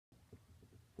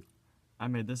I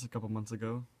made this a couple months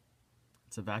ago.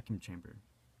 It's a vacuum chamber.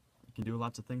 You can do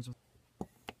lots of things with it.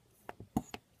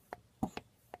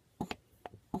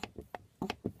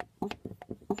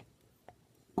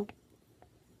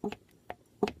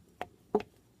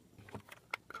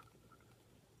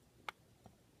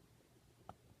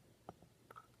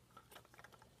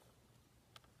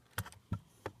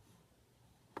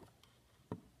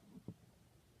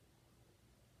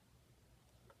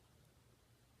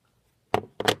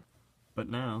 But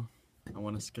now, I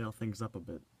want to scale things up a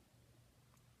bit.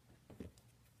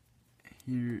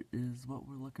 Here is what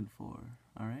we're looking for.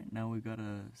 Alright, now we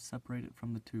gotta separate it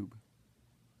from the tube.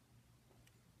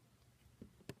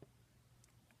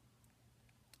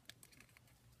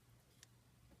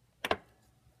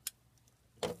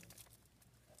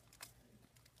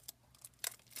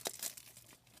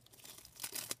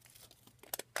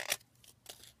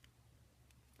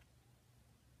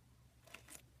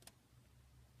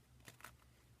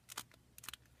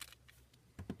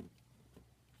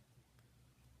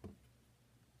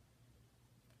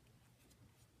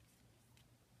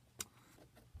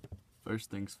 First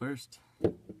things first,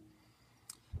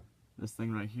 this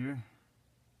thing right here,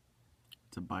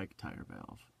 it's a bike tire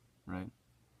valve, right?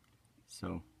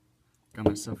 So, got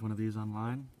myself one of these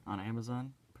online, on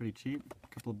Amazon, pretty cheap, a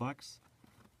couple of bucks.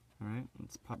 Alright,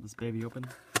 let's pop this baby open.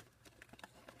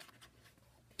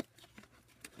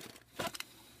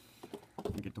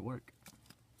 And get to work.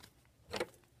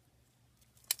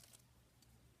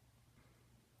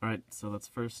 Alright, so let's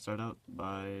first start out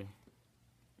by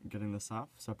getting this off,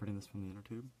 separating this from the inner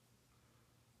tube.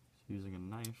 So using a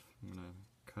knife, I'm going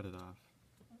to cut it off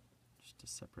just to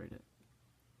separate it.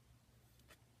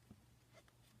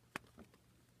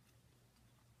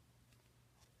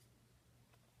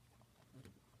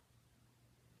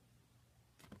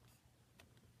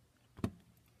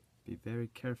 Be very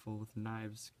careful with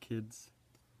knives, kids.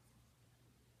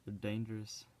 They're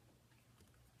dangerous.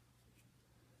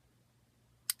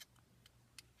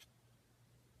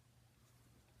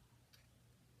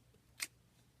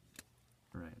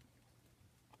 Right.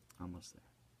 Almost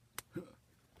there.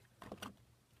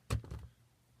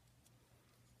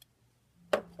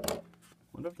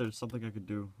 Wonder if there's something I could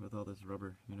do with all this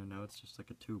rubber. You know, now it's just like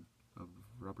a tube of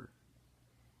rubber.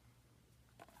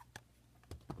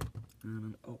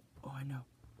 And oh, I know.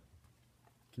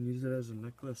 Can use it as a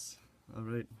necklace.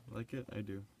 Alright, like it? I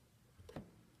do.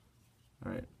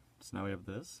 Alright, so now we have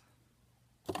this.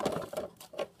 Let's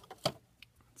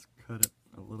cut it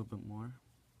a little bit more.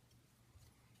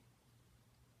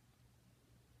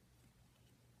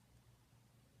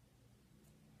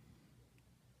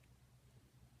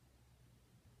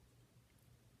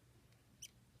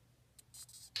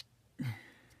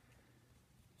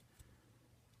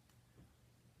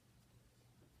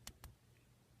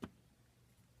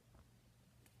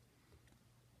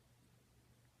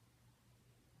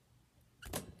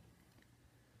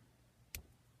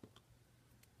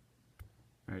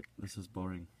 Alright, this is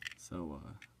boring, so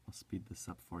I'll speed this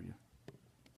up for you.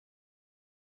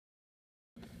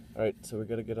 Alright, so we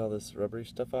gotta get all this rubbery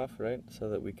stuff off, right? So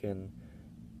that we can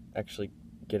actually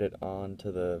get it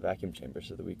onto the vacuum chamber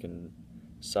so that we can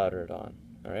solder it on,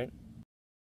 alright?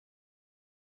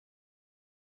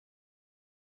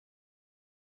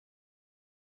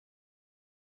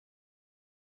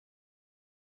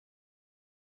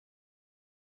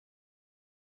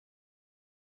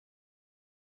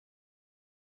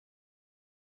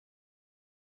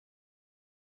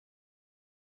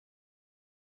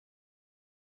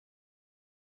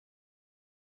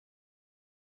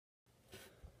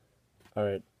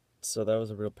 Alright, so that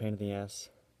was a real pain in the ass.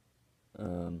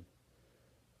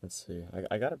 Let's see,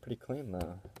 I got it pretty clean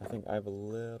though. I think I have a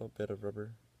little bit of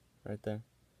rubber right there,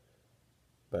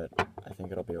 but I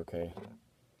think it'll be okay,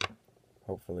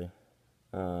 hopefully.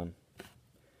 So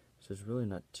there's really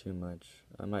not too much.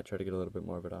 I might try to get a little bit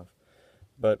more of it off.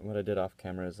 But what I did off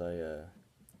camera is I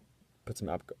put some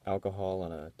alcohol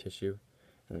on a tissue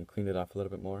and then cleaned it off a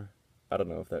little bit more. I don't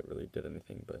know if that really did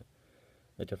anything, but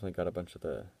I definitely got a bunch of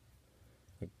the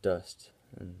dust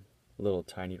and little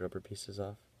tiny rubber pieces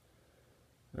off.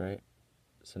 Alright,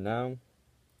 so now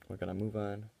we're gonna move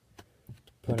on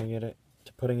to putting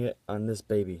it on this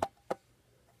baby.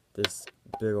 This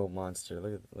big old monster.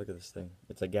 Look at this thing.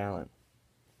 It's a gallon.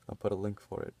 I'll put a link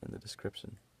for it in the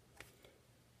description.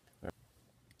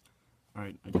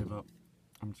 Alright, I give up.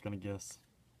 I'm just gonna guess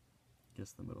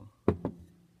the middle.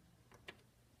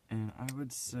 And I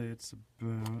would say it's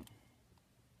about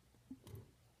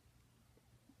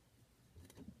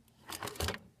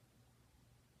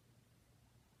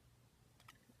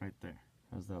right there.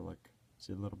 How's that look?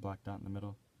 See the little black dot in the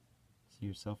middle? See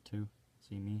yourself too?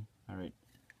 see me? Alright.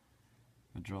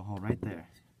 I'm gonna drill a hole right there.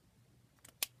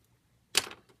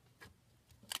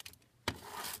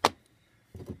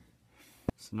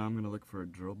 So now I'm gonna look for a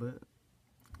drill bit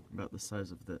about the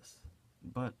size of this.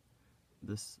 But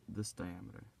this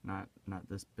diameter, not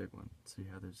this big one. See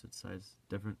how there's a size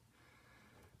different?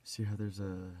 See how there's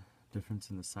a difference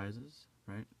in the sizes,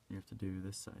 right? You have to do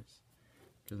this size.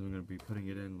 Because I'm going to be putting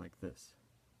it in like this.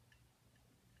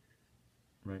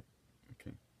 Right?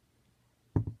 Okay.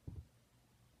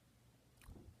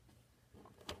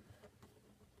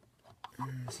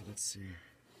 So let's see.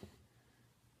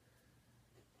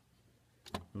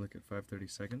 Look at 5/30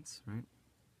 seconds, right?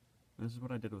 This is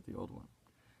what I did with the old one.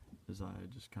 Is I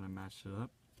just kind of matched it up,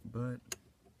 but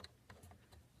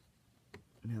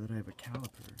now that I have a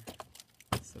caliper,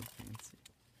 it's so fancy.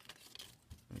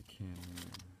 I can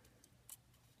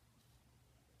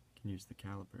use the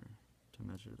caliper to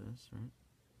measure this, right?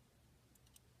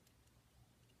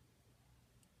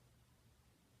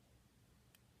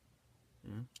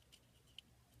 Yeah.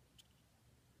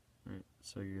 Right.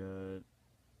 So you got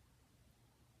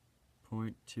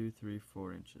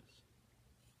 0.234 inches.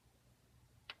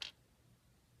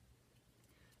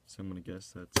 So I'm gonna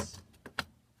guess that's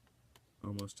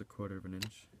almost 1/4 of an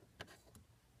inch.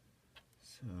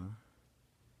 So I'm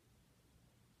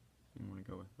gonna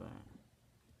go with that.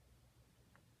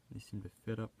 They seem to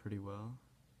fit up pretty well.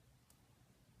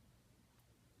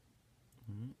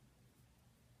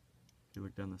 If you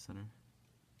look down the center,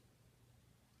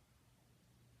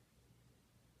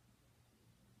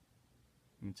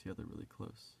 you can see how they're really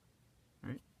close,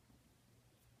 right?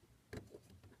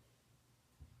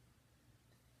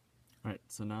 Alright,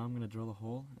 so now I'm going to drill a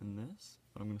hole in this,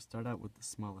 but I'm going to start out with the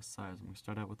smallest size. I'm going to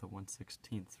start out with a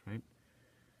 1/16, right?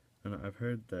 And I've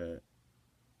heard that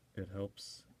it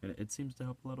helps, and it seems to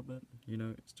help a little bit, you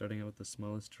know, starting out with the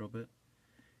smallest drill bit,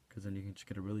 because then you can just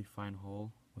get a really fine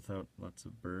hole without lots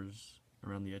of burrs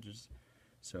around the edges.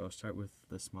 So I'll start with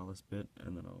the smallest bit,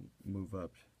 and then I'll move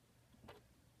up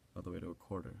all the way to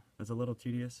 1/4. It's a little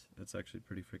tedious. It's actually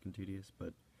pretty freaking tedious,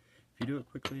 but if you do it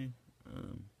quickly,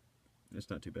 it's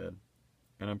not too bad.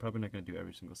 And I'm probably not going to do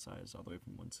every single size all the way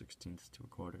from 1/16 to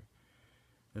 1/4.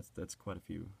 That's quite a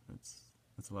few. That's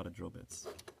a lot of drill bits.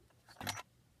 So,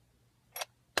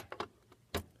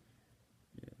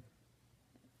 yeah.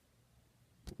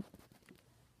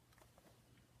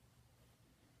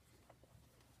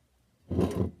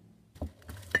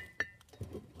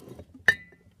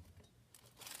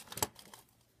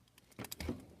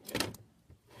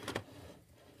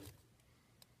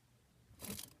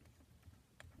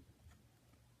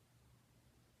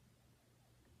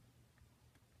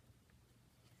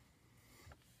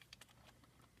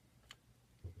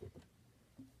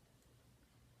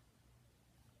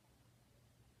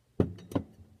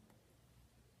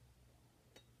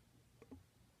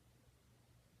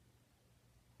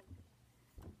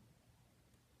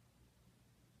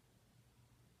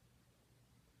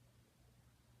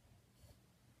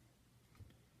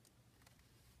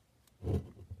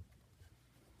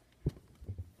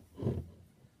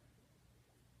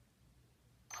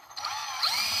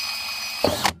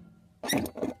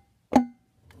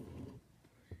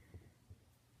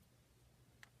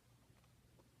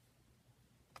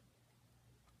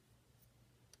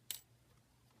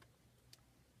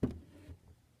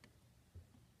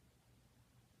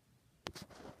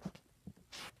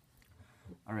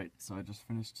 Alright, so I just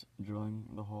finished drilling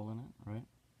the hole in it, right?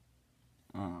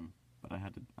 But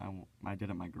I did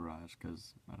it in my garage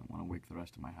because I don't want to wake the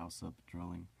rest of my house up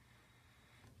drilling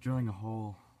a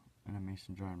hole in a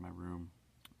mason jar in my room.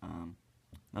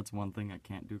 That's one thing I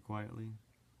can't do quietly.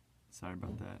 Sorry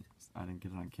about that. I didn't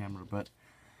get it on camera, but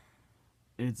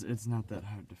it's not that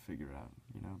hard to figure out,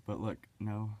 you know. But look,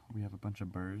 no, we have a bunch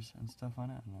of burrs and stuff on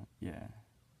it. Yeah.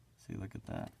 See, look at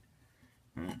that.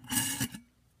 Alright.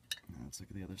 Now let's look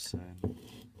at the other side.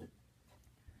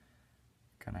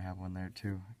 Kind of have one there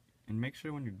too. And make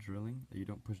sure when you're drilling that you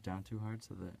don't push down too hard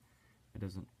so that it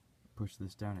doesn't push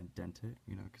this down and dent it,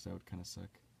 you know, because that would kind of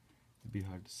suck. It'd be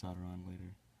hard to solder on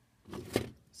later.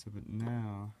 So, but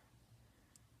now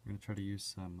I'm going to try to use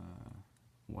some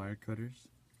wire cutters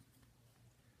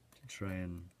to try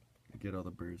and get all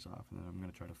the burrs off, and then I'm going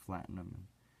to try to flatten them and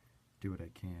do what I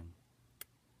can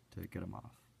to get them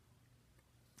off.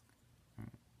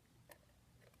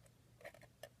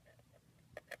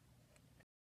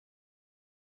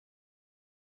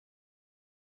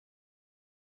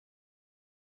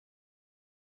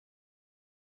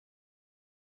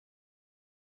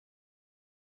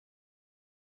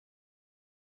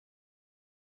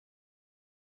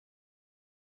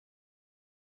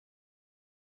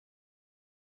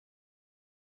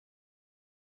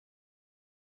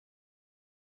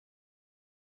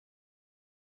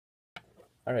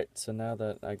 Alright, so now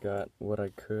that I got what I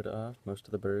could off, most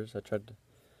of the burrs, I tried to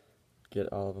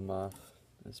get all of them off.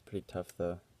 It's pretty tough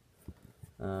though.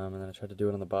 And then I tried to do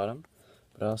it on the bottom,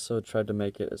 but I also tried to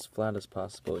make it as flat as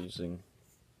possible using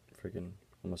freaking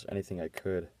almost anything I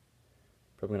could.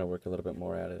 Probably gonna work a little bit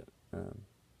more at it.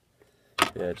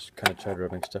 Yeah, I just kind of tried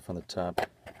rubbing stuff on the top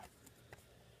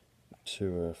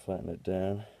to flatten it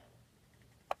down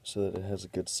so that it has a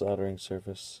good soldering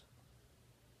surface.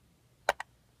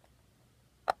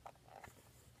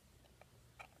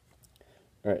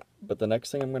 Alright, but the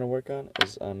next thing I'm going to work on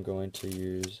is I'm going to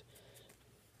use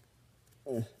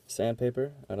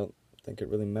sandpaper. I don't think it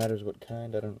really matters what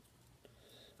kind. I don't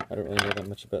really know that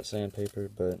much about sandpaper,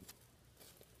 but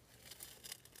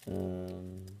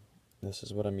this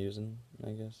is what I'm using,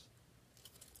 I guess.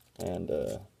 And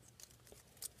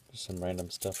just some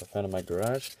random stuff I found in my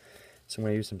garage. So I'm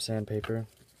going to use some sandpaper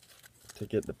to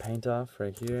get the paint off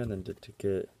right here, and then to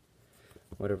get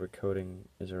whatever coating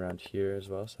is around here as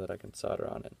well, so that I can solder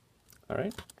on it.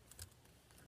 Alright?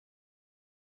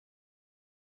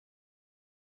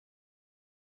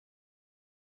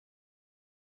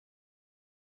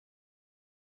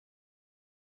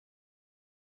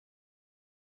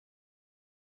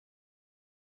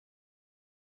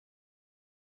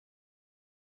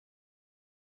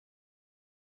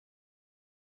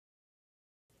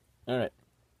 Alright,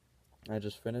 I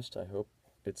just finished. I hope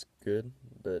it's good,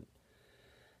 but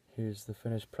here's the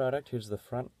finished product. Here's the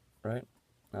front, right?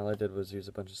 All I did was use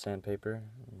a bunch of sandpaper,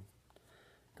 and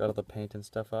got all the paint and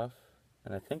stuff off,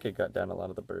 and I think it got down a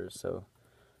lot of the burrs, so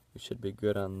we should be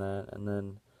good on that. And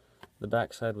then the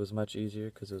back side was much easier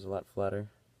because it was a lot flatter.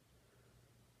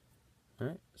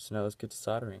 Alright, so now let's get to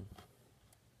soldering.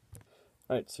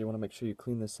 Alright, so you want to make sure you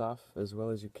clean this off as well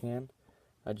as you can.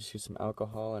 I just use some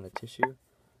alcohol and a tissue.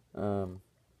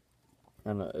 I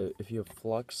don't know, if you have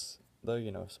flux, though,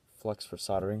 you know, flux for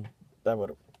soldering, that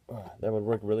would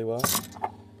work really well.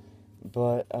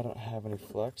 But I don't have any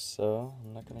flux, so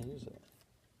I'm not going to use it.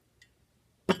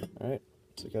 Alright,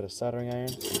 so we got a soldering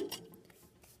iron.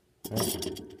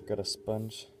 Alright, got a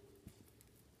sponge.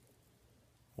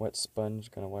 Wet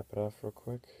sponge, gonna wipe it off real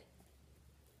quick.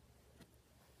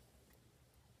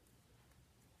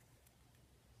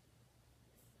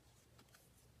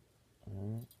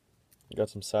 Alright, got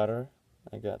some solder.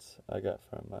 I got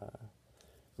from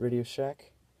Radio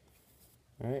Shack.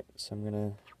 Alright, so I'm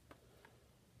gonna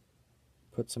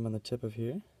put some on the tip of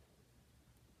here.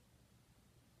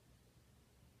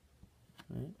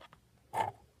 Alright.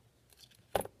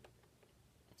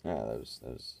 Ah, that was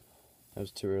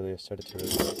too early. I started too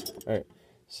early. Alright,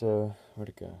 so where'd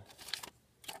it go?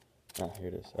 Ah, here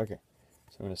it is. Okay,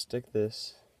 so I'm gonna stick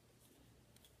this.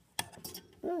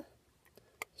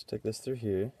 Stick this through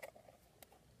here.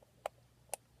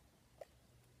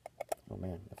 Oh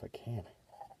man, if I can.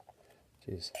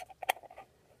 Jeez.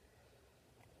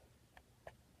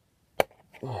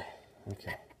 Oh,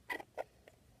 okay.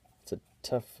 It's a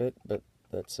tough fit, but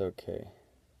that's okay.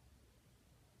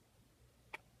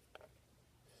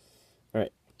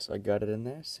 Alright, so I got it in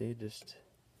there. See, just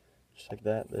like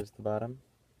that. There's the bottom.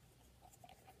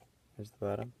 There's the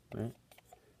bottom, right?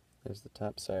 There's the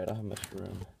top side. I don't have much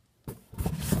room.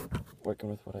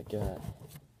 Working with what I got.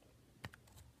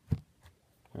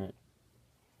 Alright.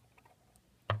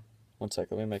 One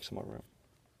second, let me make some more room.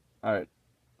 Alright,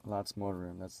 lots more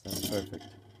room. That's perfect.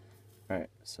 Alright,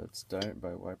 so let's start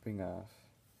by wiping off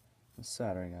the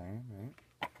soldering iron, right?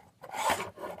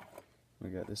 We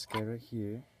got this guy right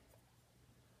here.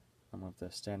 I'm going to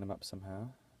have to stand him up somehow.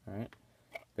 Alright,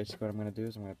 basically what I'm going to do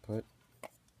is I'm going to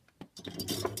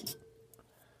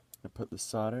put the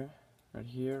solder right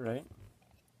here, right?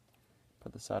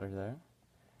 Put the solder there,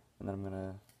 and then I'm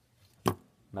going to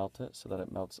melt it so that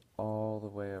it melts all the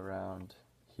way around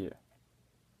here,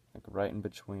 like right in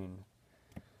between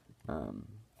the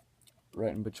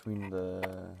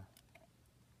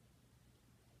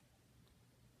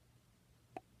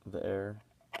air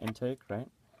intake, right,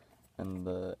 and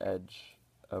the edge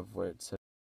of where it sits.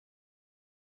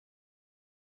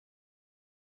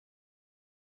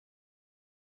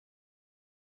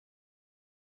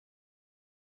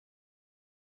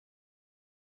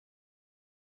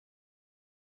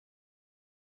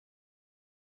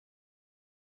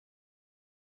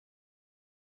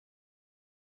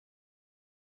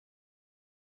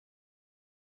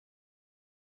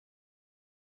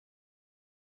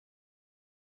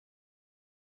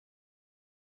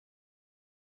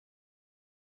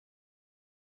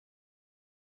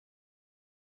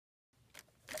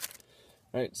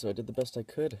 Alright, so I did the best I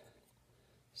could.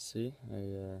 See,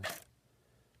 I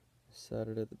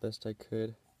soldered it the best I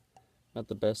could. Not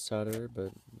the best solderer,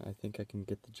 but I think I can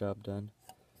get the job done.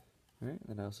 Alright,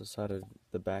 then I also soldered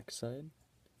the back side.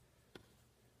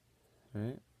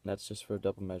 Alright, that's just for a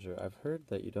double measure. I've heard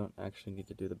that you don't actually need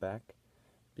to do the back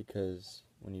because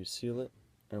when you seal it,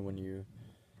 or when you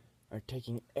are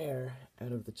taking air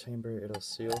out of the chamber, it'll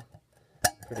seal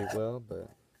pretty well, but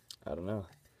I don't know.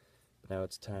 Now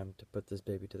it's time to put this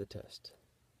baby to the test.